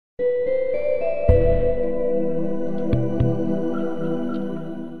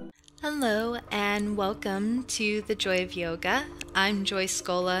Hello and welcome to the Joy of Yoga. I'm Joy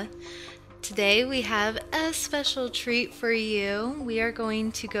Scola. Today we have a special treat for you. We are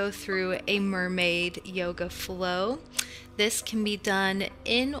going to go through a mermaid yoga flow. This can be done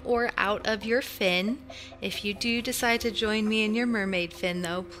in or out of your fin. If you do decide to join me in your mermaid fin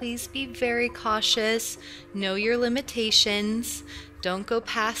though, please be very cautious. Know your limitations. Don't go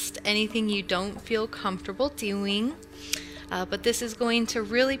past anything you don't feel comfortable doing. But this is going to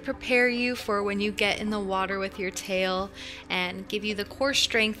really prepare you for when you get in the water with your tail and give you the core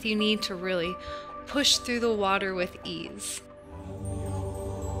strength you need to really push through the water with ease.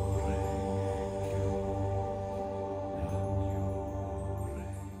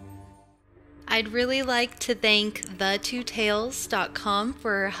 I'd really like to thank The2Tails.com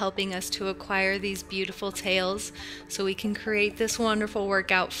for helping us to acquire these beautiful tails so we can create this wonderful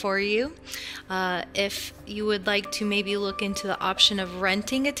workout for you. If you would like to maybe look into the option of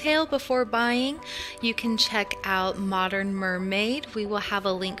renting a tail before buying, you can check out Modern Mermaid. We will have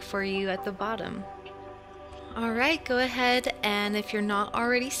a link for you at the bottom. Alright, go ahead, and if you're not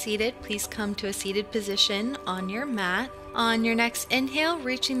already seated, please come to a seated position on your mat. On your next inhale,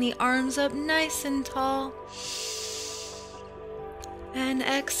 reaching the arms up nice and tall. And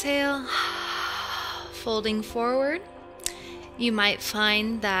exhale, folding forward. You might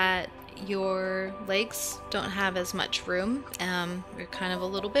find that your legs don't have as much room. You're kind of a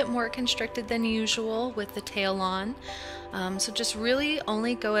little bit more constricted than usual with the tail on. So just really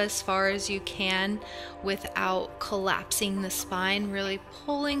only go as far as you can without collapsing the spine, really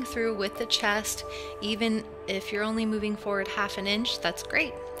pulling through with the chest. Even if you're only moving forward half an inch, that's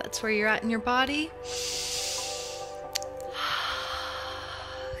great. That's where you're at in your body.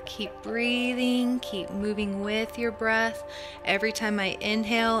 Keep breathing, keep moving with your breath. Every time I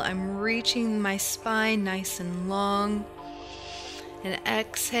inhale, I'm reaching my spine nice and long. And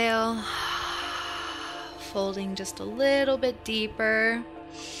exhale, folding just a little bit deeper.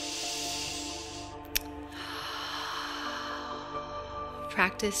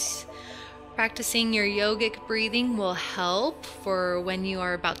 Practicing your yogic breathing will help for when you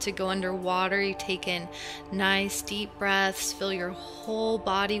are about to go underwater. You take in nice deep breaths, fill your whole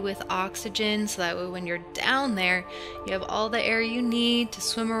body with oxygen, so that way when you're down there, you have all the air you need to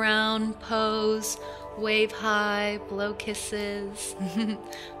swim around, pose, wave high, blow kisses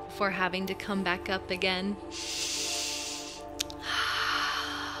before having to come back up again.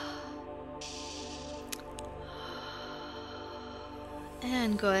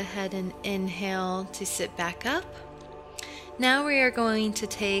 And go ahead and inhale to sit back up. Now we are going to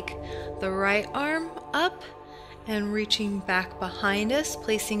take the right arm up and reaching back behind us,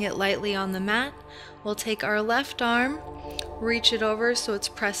 placing it lightly on the mat. We'll take our left arm, reach it over so it's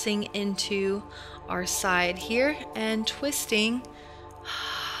pressing into our side here, and twisting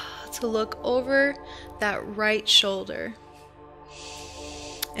to look over that right shoulder.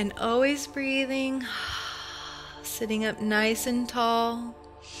 And always breathing. Sitting up nice and tall,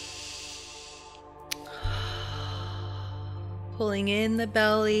 pulling in the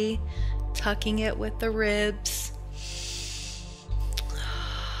belly, tucking it with the ribs.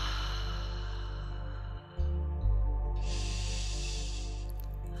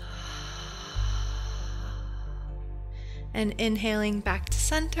 And inhaling back to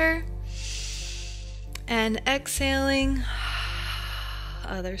center, and exhaling,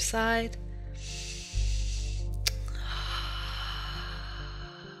 other side.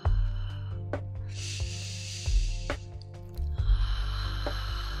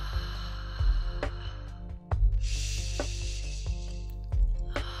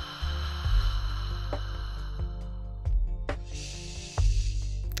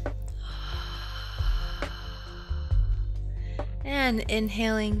 And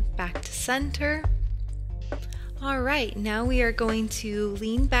inhaling back to center. All right, now we are going to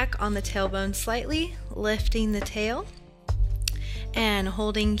lean back on the tailbone slightly, lifting the tail and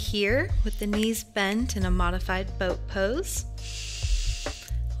holding here with the knees bent in a modified boat pose.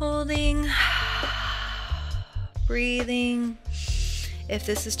 Holding, breathing. If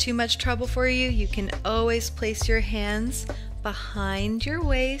this is too much trouble for you, you can always place your hands behind your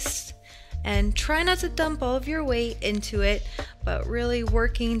waist and try not to dump all of your weight into it, but really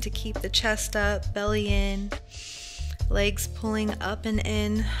working to keep the chest up, belly in, legs pulling up and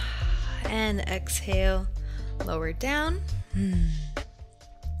in, and exhale, lower down.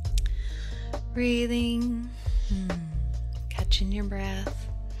 Breathing, catching your breath.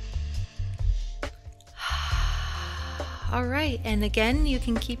 All right, and again, you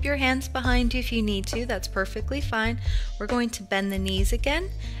can keep your hands behind you if you need to. That's perfectly fine. We're going to bend the knees again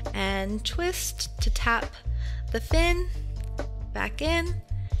and twist to tap the fin, back in,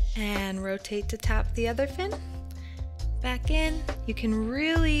 and rotate to tap the other fin, back in. You can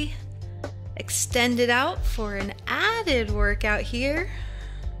really extend it out for an added workout here,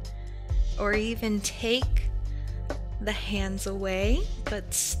 or even take the hands away,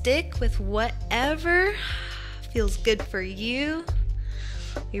 but stick with whatever feels good for you.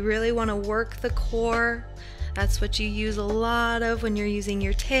 You really want to work the core. That's what you use a lot of when you're using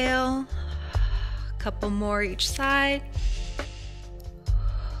your tail. A couple more each side.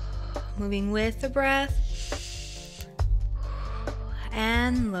 Moving with the breath.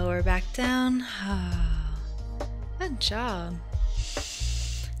 And lower back down. Good job.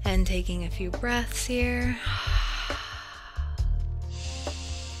 And taking a few breaths here.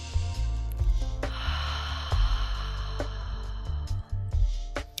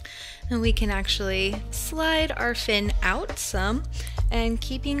 And we can actually slide our fin out some and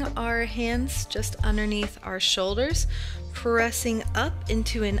keeping our hands just underneath our shoulders, pressing up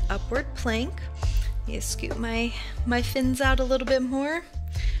into an upward plank. You scoot my fins out a little bit more,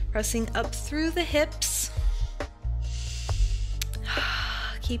 pressing up through the hips,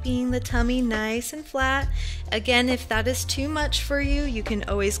 keeping the tummy nice and flat. Again, if that is too much for you, you can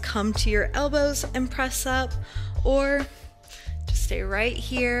always come to your elbows and press up, or just stay right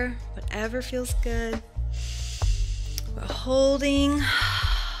here, whatever feels good. We're holding,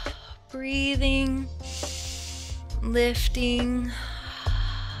 breathing, lifting,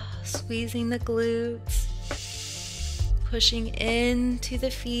 squeezing the glutes, pushing into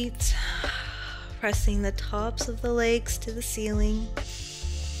the feet, pressing the tops of the legs to the ceiling.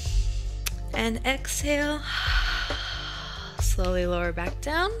 And exhale, slowly lower back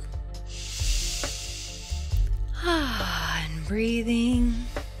down. And breathing.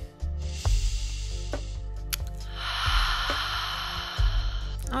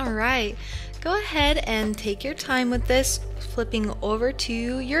 All right, go ahead and take your time with this, flipping over to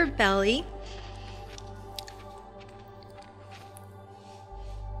your belly.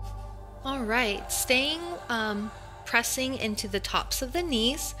 All right, staying pressing into the tops of the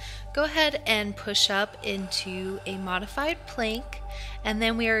knees. Go ahead and push up into a modified plank, and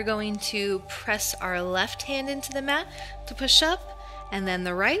then we are going to press our left hand into the mat to push up, and then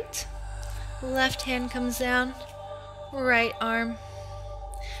the right. Left hand comes down, right arm,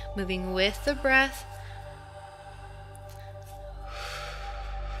 moving with the breath.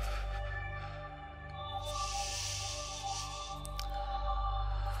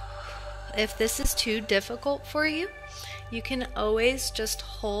 If this is too difficult for you, you can always just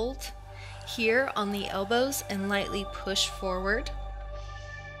hold here on the elbows and lightly push forward.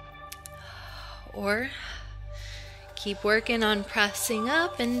 Or keep working on pressing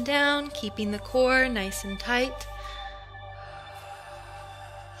up and down, keeping the core nice and tight.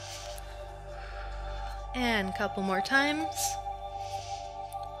 And a couple more times.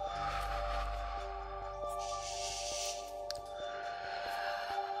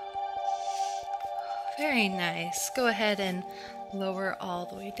 Very nice. Go ahead and lower all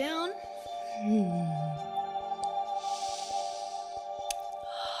the way down.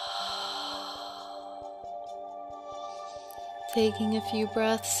 Taking a few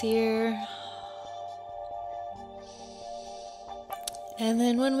breaths here. And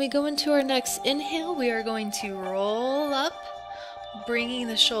then when we go into our next inhale, we are going to roll up, bringing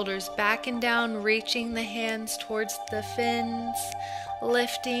the shoulders back and down, reaching the hands towards the fins,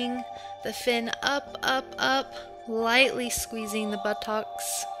 lifting the fin up, up, up, lightly squeezing the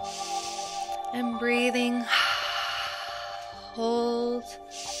buttocks, and breathing. Hold.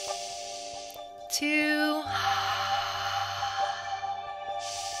 2.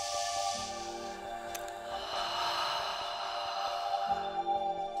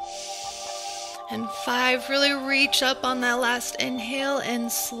 And 5, really reach up on that last inhale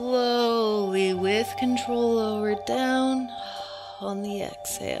and slowly, with control, lower down on the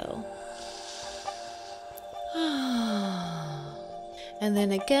exhale. And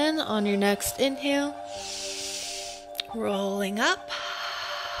then again on your next inhale, rolling up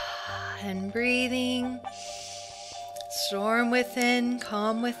and breathing. Storm within,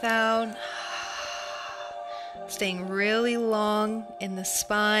 calm without. Staying really long in the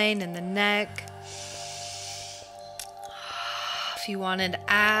spine and the neck. If you wanted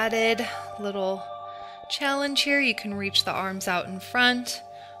added little challenge here, you can reach the arms out in front,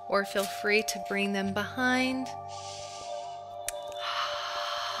 or feel free to bring them behind.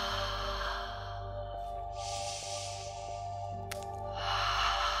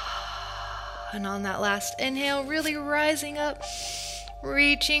 And on that last inhale, really rising up,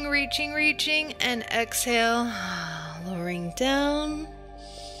 reaching, reaching, reaching, and exhale, lowering down.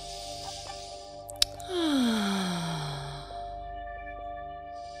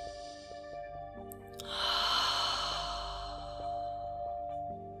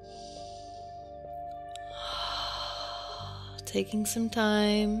 Taking some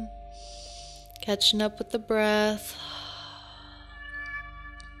time, catching up with the breath.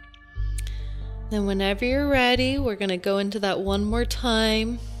 Then whenever you're ready, we're going to go into that one more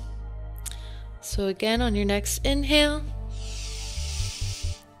time. So again, on your next inhale,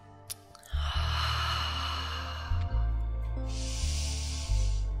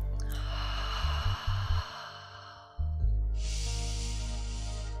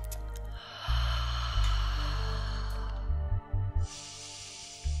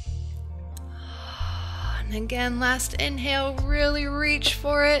 and again, last inhale, really reach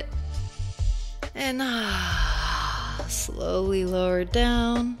for it. And slowly lower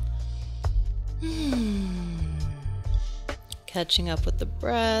down. Catching up with the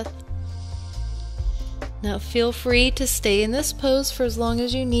breath. Now feel free to stay in this pose for as long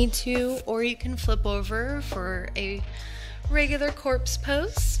as you need to, or you can flip over for a regular corpse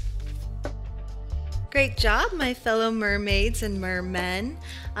pose. Great job, my fellow mermaids and mermen.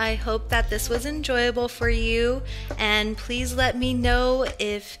 I hope that this was enjoyable for you, and please let me know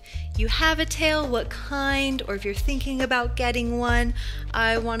if you have a tail, what kind, or if you're thinking about getting one.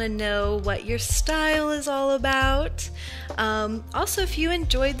 I want to know what your style is all about. Also, if you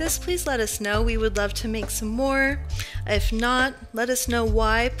enjoyed this, please let us know. We would love to make some more. If not, let us know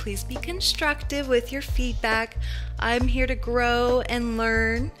why. Please be constructive with your feedback. I'm here to grow and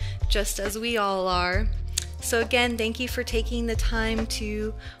learn, just as we all are. So again, thank you for taking the time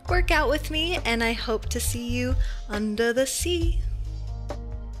to work out with me, and I hope to see you under the sea.